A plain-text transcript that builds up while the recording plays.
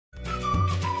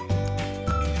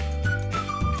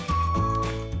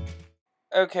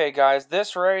Okay guys,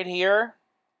 this right here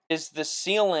is the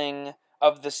ceiling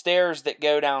of the stairs that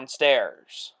go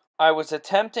downstairs. I was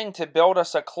attempting to build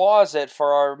us a closet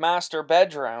for our master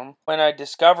bedroom when I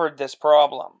discovered this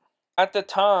problem. At the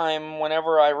time,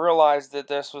 whenever I realized that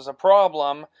this was a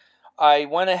problem, I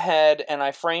went ahead and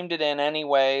I framed it in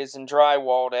anyways and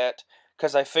drywalled it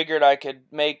because I figured I could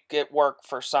make it work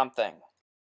for something.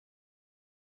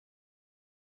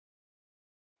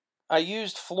 I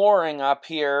used flooring up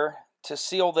here to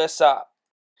seal this up.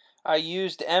 I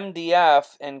used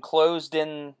MDF and closed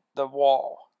in the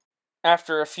wall.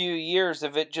 After a few years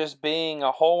of it just being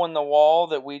a hole in the wall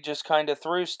that we just kind of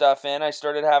threw stuff in, I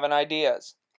started having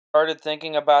ideas. Started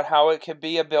thinking about how it could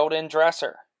be a built-in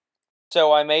dresser.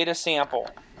 So I made a sample.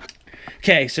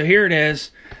 Okay, so here it is.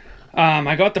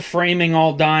 I got the framing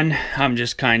all done. I'm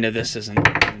just kind of, this isn't,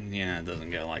 yeah, it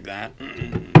doesn't go like that.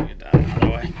 Get that out of the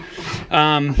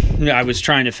way. I was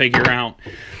trying to figure out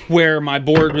where my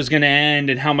board was going to end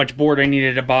and how much board I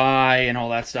needed to buy and all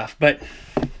that stuff. But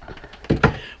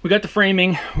we got the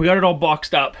framing. We got it all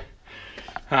boxed up.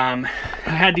 I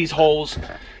had these holes,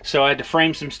 so I had to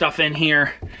frame some stuff in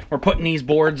here. We're putting these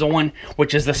boards on,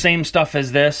 which is the same stuff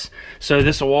as this. So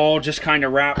this will all just kind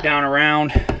of wrap down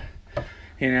around.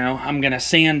 You know, I'm going to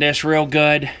sand this real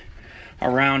good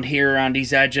around here, around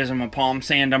these edges. I'm going to palm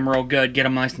sand them real good, get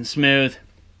them nice and smooth.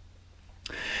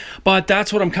 But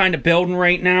that's what I'm kind of building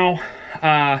right now.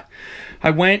 I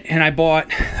went and I bought,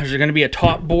 there's going to be a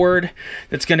top board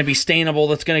that's going to be stainable,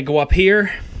 that's going to go up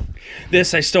here.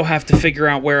 This I still have to figure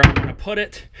out where I'm going to put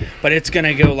it, but it's going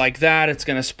to go like that. It's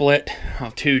going to split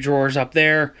 2 drawers up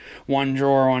there, 1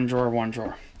 drawer, 1 drawer, 1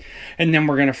 drawer. And then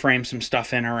we're going to frame some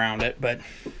stuff in around it. But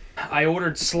I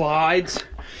ordered slides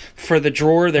for the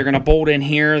drawer. They're going to bolt in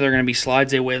here. They're going to be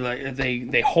slides. They weigh like,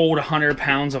 they hold 100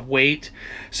 pounds of weight.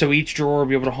 So each drawer will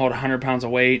be able to hold 100 pounds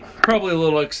of weight. Probably a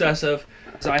little excessive.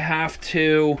 So I have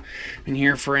to, in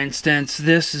here for instance,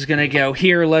 this is going to go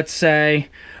here, let's say,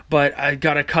 but I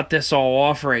got to cut this all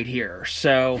off right here.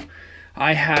 So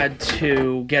I had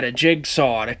to get a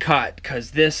jigsaw to cut,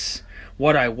 because this,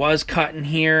 what I was cutting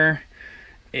here,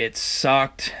 it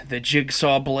sucked. The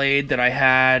jigsaw blade that I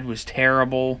had was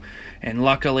terrible, and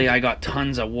luckily I got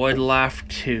tons of wood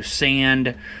left to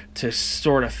sand to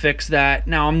sort of fix that.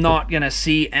 Now I'm not going to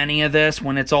see any of this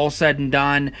when it's all said and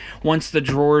done. Once the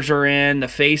drawers are in, the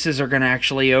faces are going to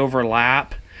actually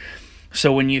overlap.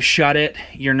 So when you shut it,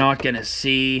 you're not going to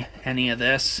see any of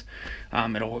this.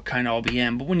 It'll kind of all be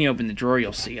in, but when you open the drawer,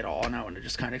 you'll see it all, and I want to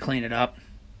just kind of clean it up.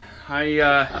 I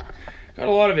got a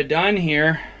lot of it done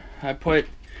here. I put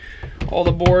all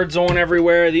the boards on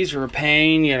everywhere. These are a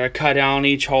pain. You gotta cut down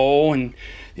each hole, and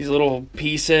these little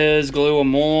pieces, glue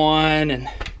them on, and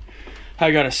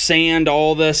I gotta sand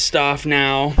all this stuff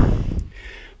now,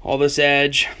 all this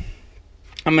edge.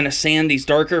 I'm gonna sand these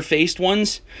darker faced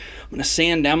ones. I'm gonna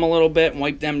sand them a little bit and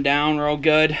wipe them down real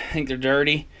good. I think they're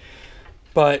dirty,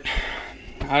 but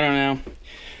I don't know.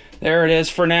 There it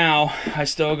is for now. I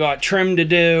still got trim to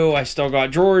do. I still got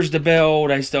drawers to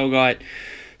build. I still got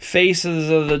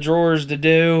faces of the drawers to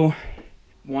do.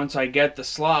 Once I get the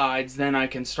slides, then I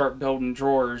can start building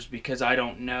drawers, because I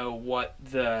don't know what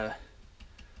the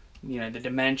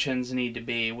dimensions need to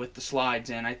be with the slides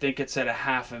in. I think it's at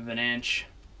 1/2 of an inch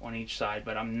on each side,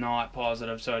 but I'm not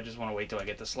positive, so I just want to wait till I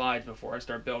get the slides before I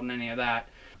start building any of that.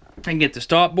 I can get this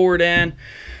top board in.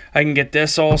 I can get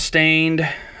this all stained.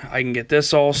 I can get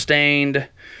this all stained.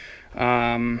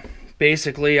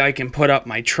 Basically, I can put up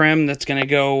my trim that's going to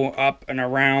go up and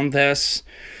around this.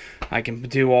 I can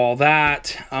do all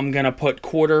that. I'm going to put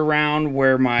quarter round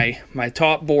where my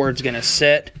top board's going to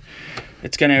sit.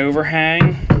 It's going to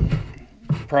overhang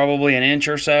probably an inch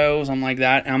or so, something like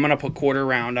that. And I'm going to put quarter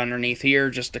round underneath here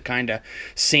just to kind of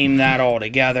seam that all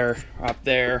together up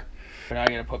there. But I'm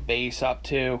going to put base up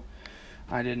too.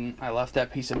 I left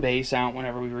that piece of base out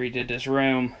whenever we redid this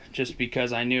room, just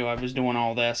because I knew I was doing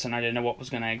all this and I didn't know what was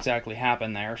going to exactly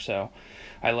happen there. So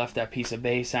I left that piece of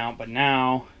base out, but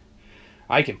now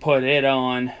I can put it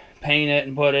on, paint it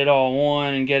and put it all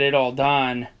on and get it all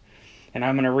done. And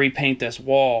I'm going to repaint this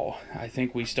wall. I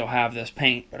think we still have this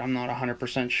paint, but I'm not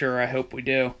 100% sure. I hope we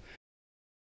do.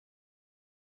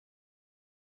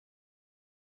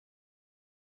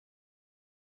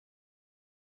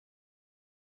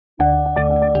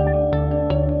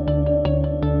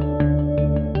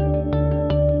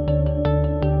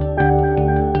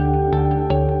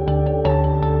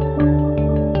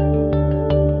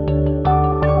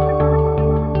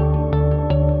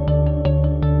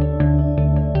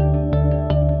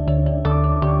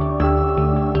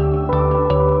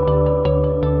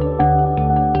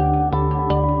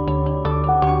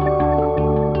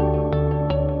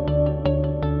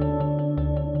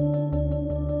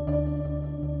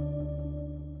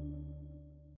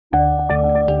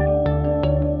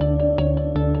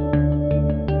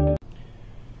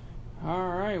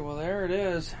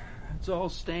 is. It's all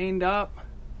stained up.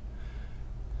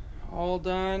 All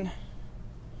done.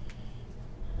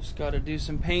 Just got to do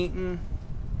some painting.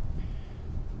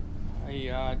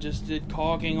 I just did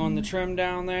caulking on the trim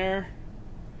down there.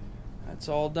 That's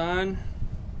all done.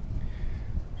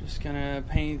 Just gonna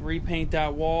repaint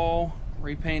that wall,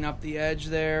 repaint up the edge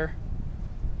there,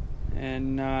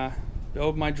 and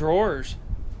build my drawers.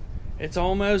 It's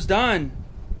almost done.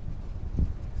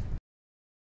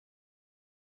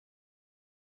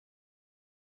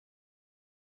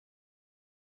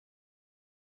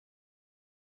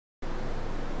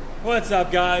 What's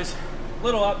up, guys?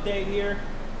 Little update here.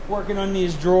 Working on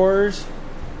these drawers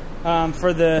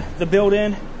for the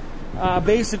build-in.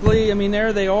 Basically, I mean,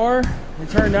 there they are. They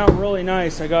turned out really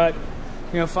nice. I got,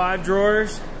 5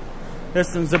 drawers.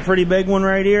 This one's a pretty big one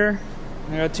right here.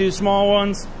 I got 2 small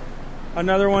ones.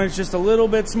 Another one is just a little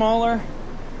bit smaller,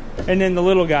 and then the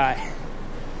little guy.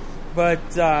 But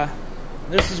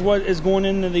this is what is going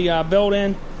into the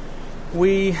build-in.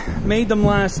 We made them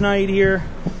last night here.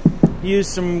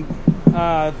 Used some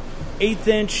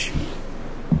 1/8"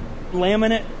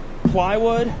 laminate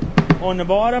plywood on the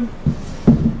bottom.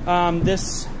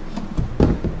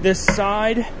 This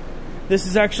side, this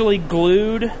is actually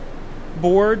glued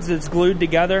boards. It's glued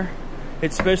together.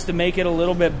 It's supposed to make it a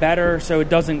little bit better so it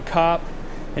doesn't cup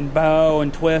and bow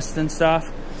and twist and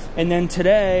stuff. And then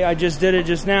today, I just did it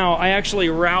just now, I actually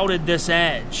routed this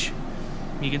edge.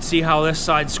 You can see how this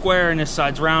side's square and this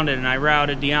side's rounded, and I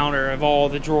routed the outer of all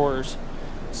the drawers.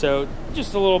 So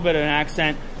just a little bit of an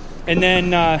accent. And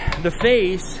then the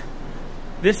face,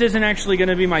 this isn't actually going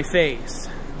to be my face.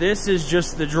 This is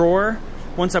just the drawer.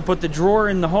 Once I put the drawer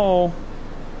in the hole,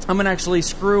 I'm going to actually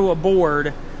screw a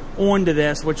board onto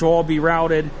this, which will all be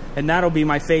routed, and that'll be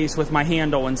my face with my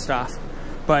handle and stuff.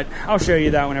 But I'll show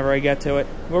you that whenever I get to it.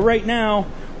 But right now,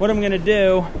 what I'm going to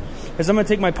do is I'm going to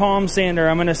take my palm sander.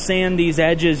 I'm going to sand these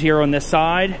edges here on this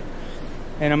side,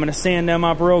 and I'm going to sand them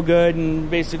up real good and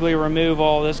basically remove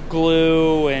all this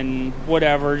glue and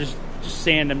whatever. Just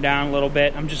sand them down a little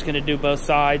bit. I'm just going to do both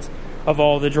sides of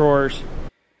all the drawers.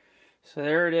 So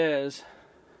there it is.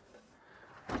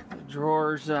 The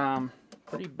drawer's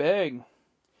pretty big.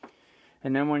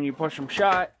 And then when you push them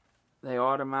shut, they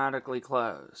automatically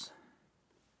close.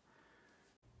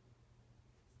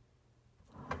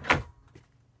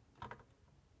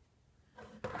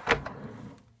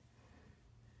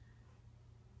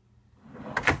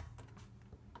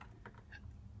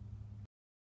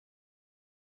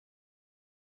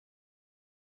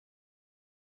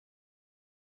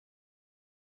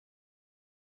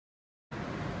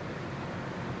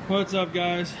 What's up,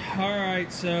 guys?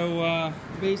 Alright, so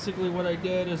basically what I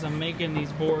did is I'm making these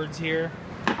boards here.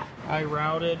 I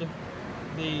routed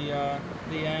the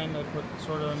end. I put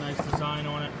sort of a nice design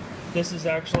on it. This is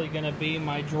actually going to be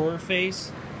my drawer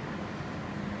face.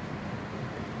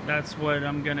 That's what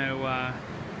I'm going to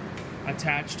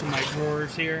attach to my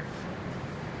drawers here.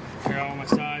 Got all my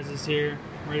sizes here,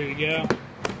 ready to go.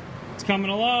 It's coming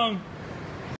along.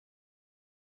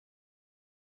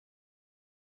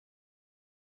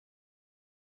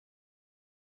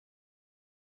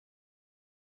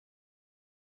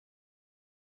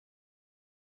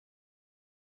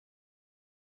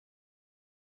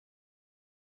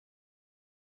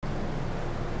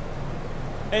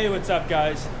 Hey, what's up,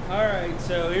 guys? Alright,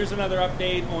 so here's another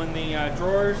update on the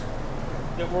drawers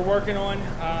that we're working on.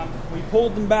 We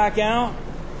pulled them back out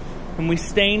and we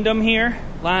stained them here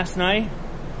last night.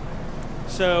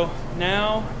 So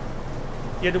now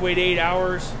you have to wait 8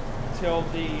 hours till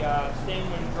the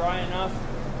stain was dry enough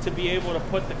to be able to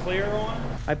put the clear on.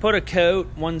 I put a coat,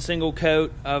 one single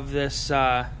coat of this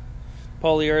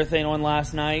polyurethane on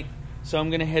last night. So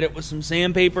I'm going to hit it with some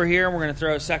sandpaper here, and we're going to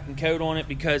throw a second coat on it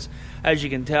because, as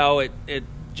you can tell, it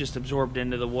just absorbed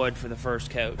into the wood for the first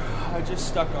coat. I just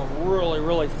stuck a really,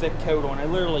 really thick coat on. I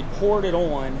literally poured it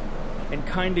on and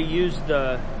kind of used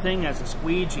the thing as a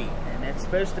squeegee, and it's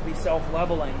supposed to be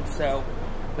self-leveling, so,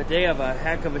 but they have a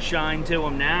heck of a shine to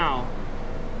them now.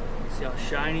 See how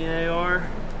shiny they are?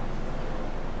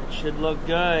 It should look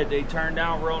good. They turned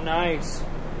out real nice.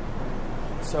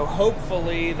 So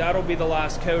hopefully that'll be the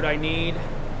last coat I need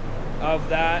of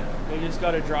that. We just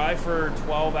got to dry for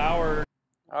 12 hours.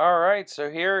 Alright,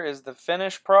 so here is the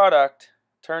finished product.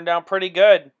 Turned out pretty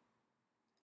good.